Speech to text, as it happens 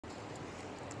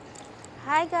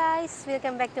Hi guys!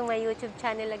 Welcome back to my YouTube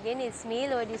channel again. It's me,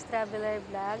 Lourdes Traveler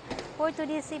Vlog. For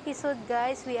today's episode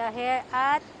guys, we are here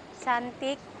at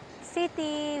Suntic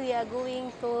City. We are going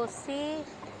to see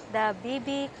the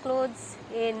baby clothes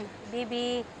in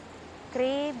baby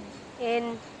crib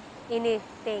and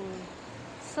anything.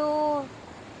 So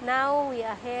now we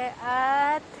are here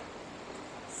at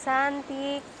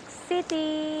Suntic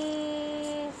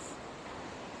City.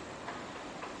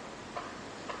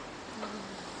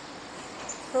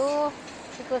 So,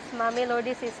 because Mommy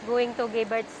Lourdes is going to give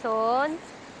birth soon,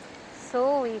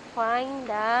 so we find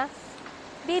the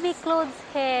baby clothes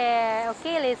here.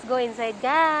 Okay, let's go inside,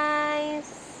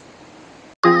 guys.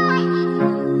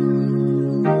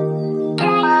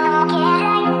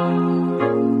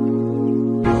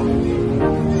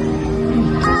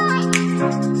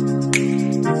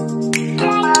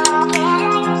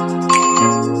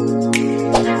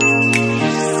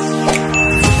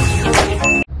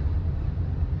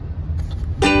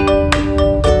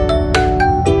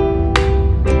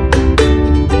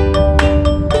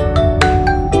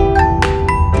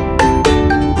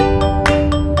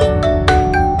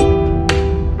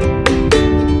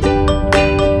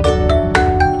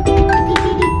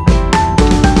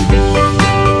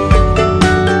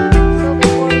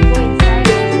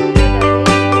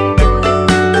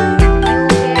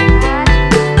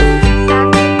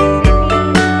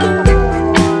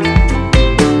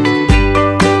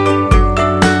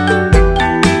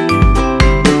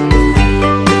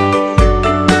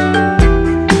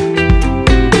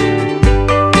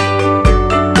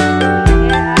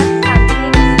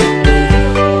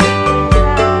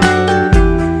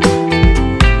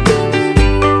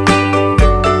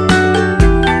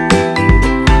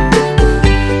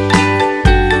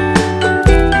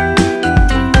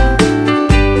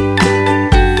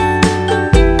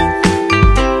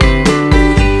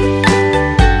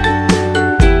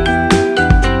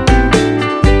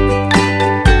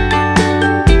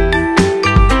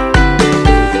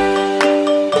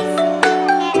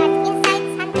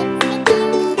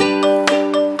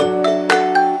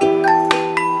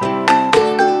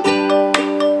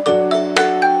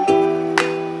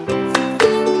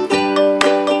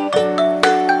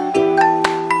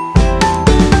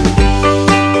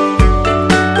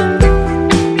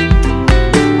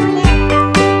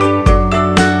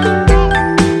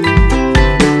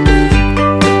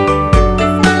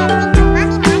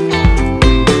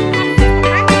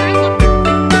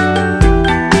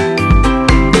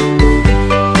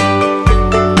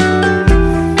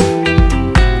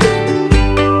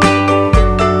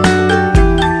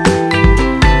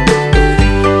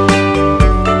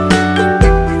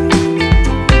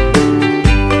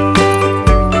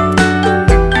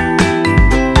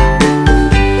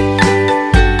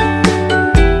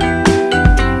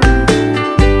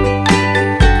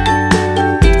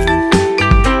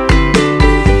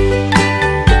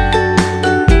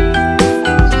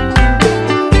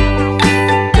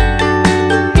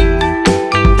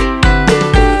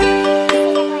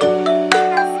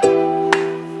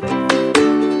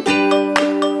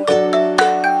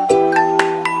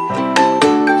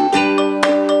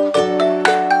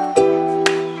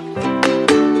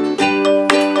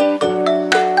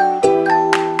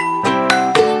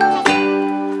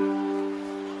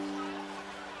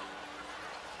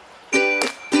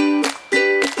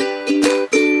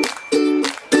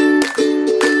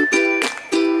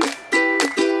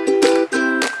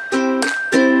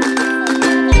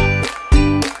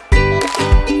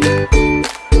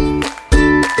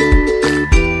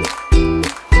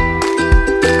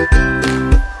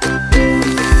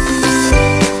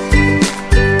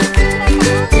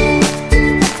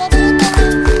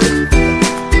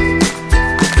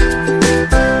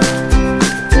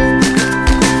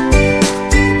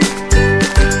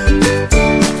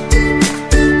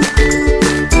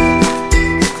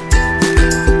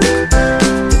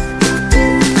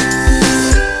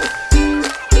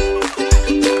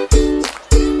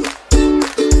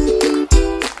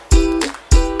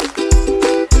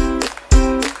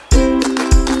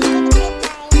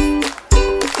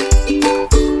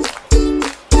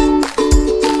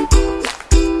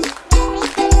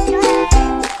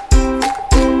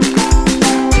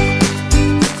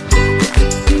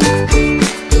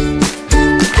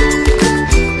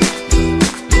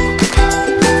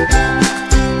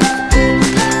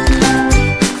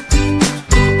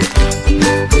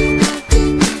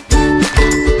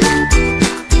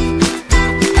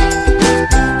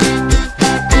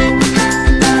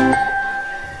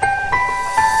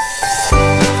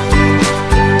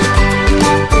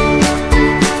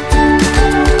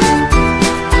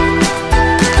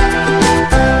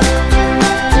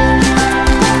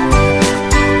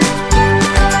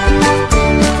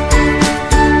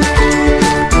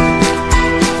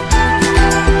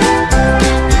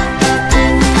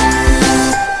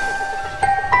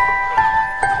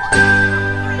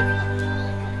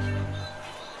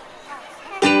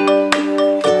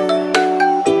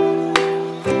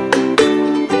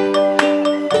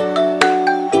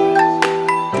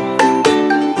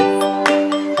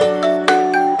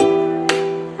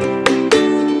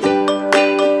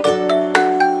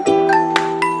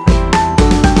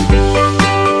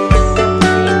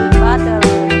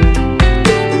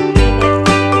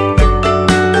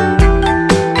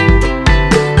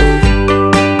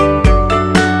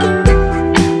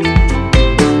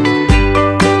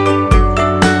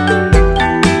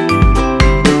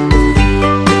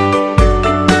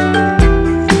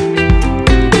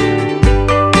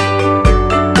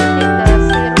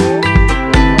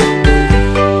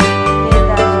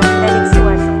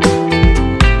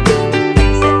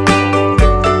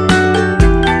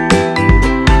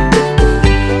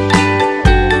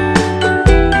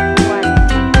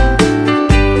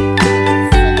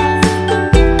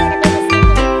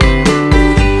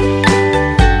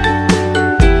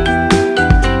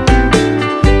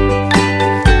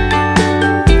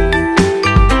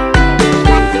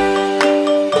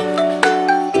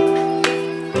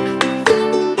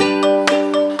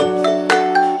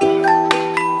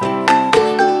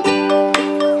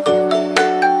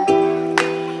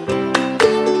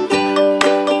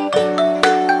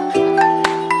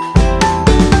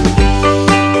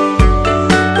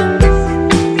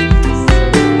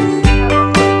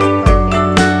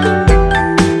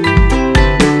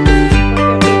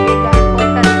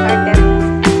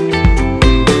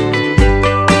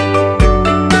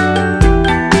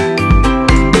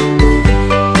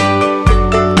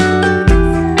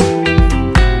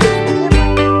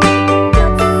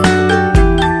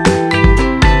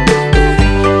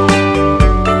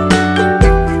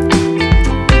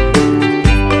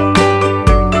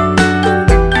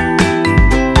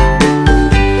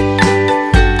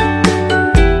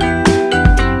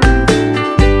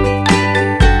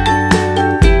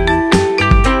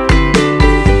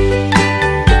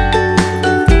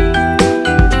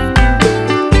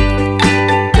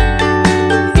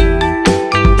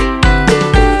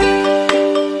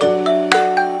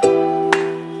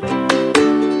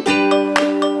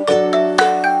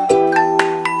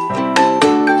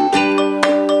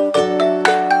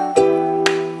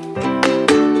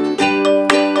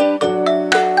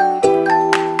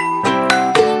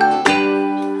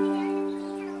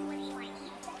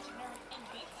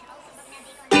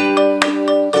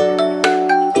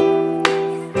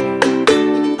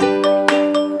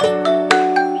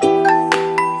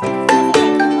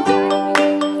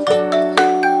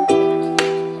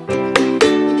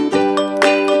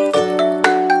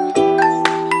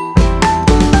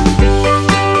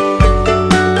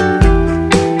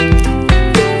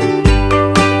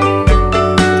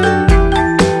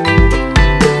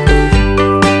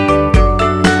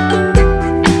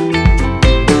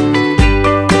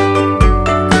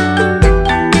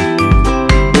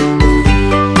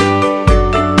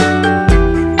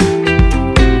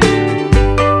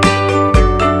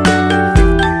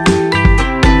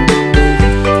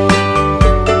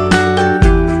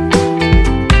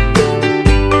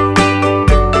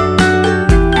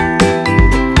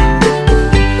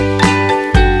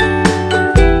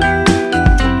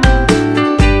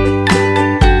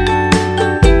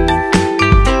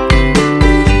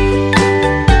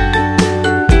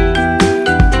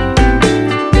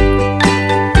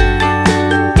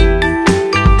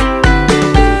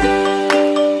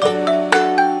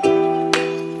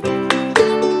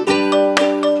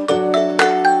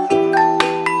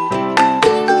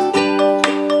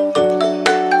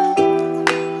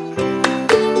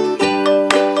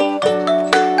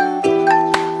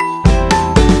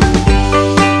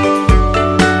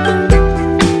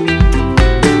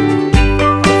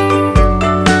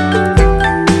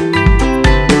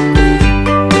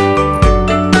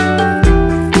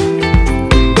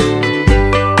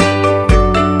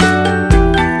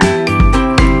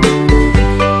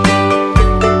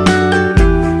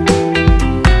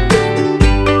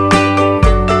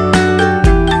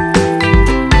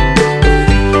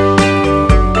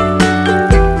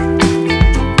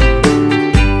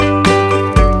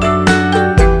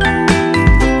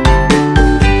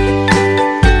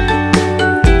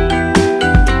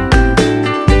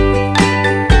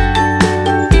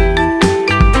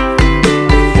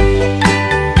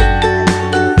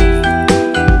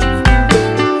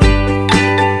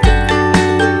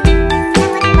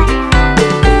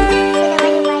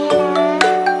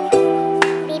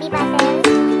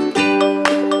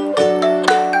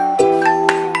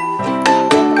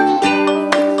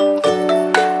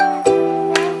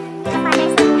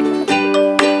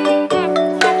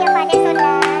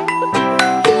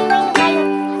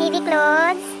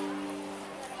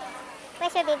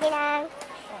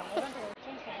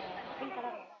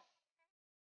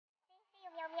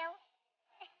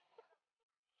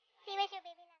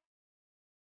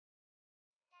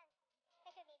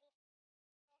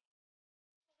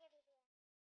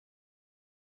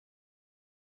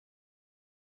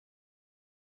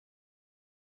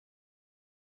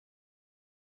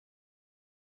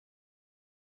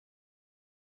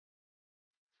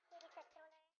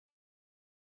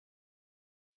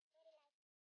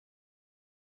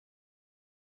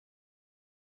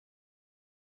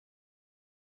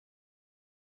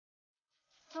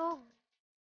 So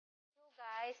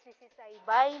guys, this is a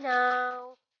buy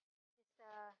now. It's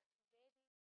a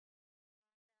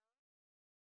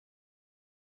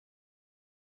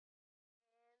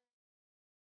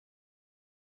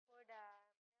for the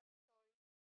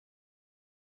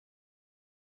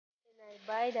and I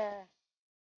buy the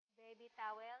baby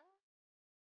towel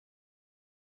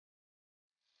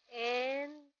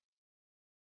and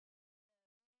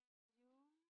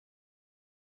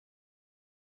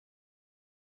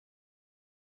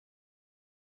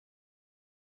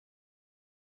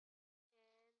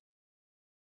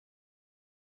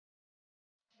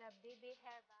the baby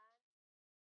hairband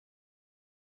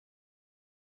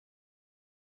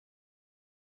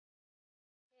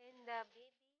and the baby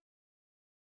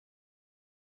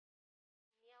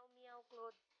meow meow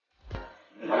clothes.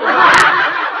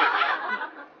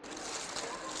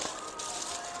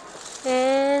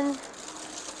 And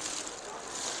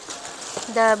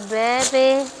the baby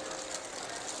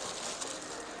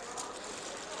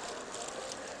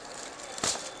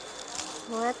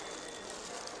what?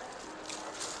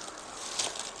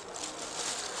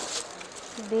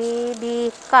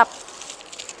 Baby cup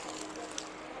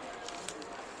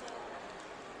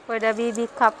for the baby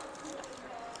cup.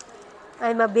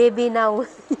 I'm a baby now.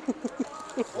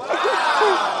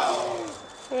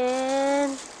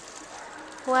 And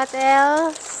what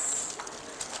else?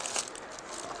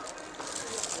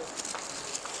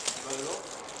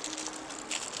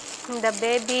 The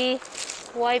baby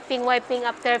wiping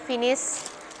after finish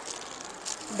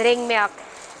drink milk.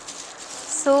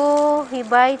 So he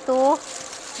buy to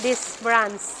this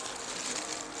brands,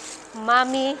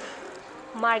 Mommy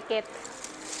Market.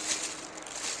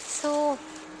 So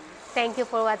thank you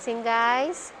for watching,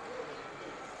 guys.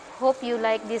 Hope you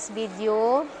like this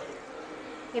video.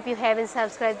 If you haven't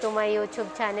subscribed to my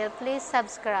YouTube channel, please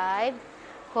subscribe,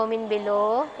 comment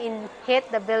below, and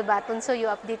hit the bell button so you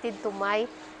updated to my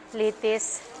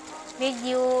latest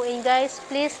video. And guys,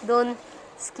 please don't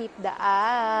skip the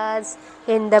ads.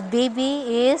 And the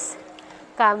baby is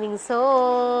coming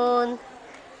soon.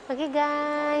 Okay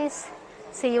guys,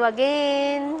 see you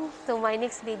again to my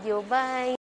next video.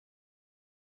 Bye!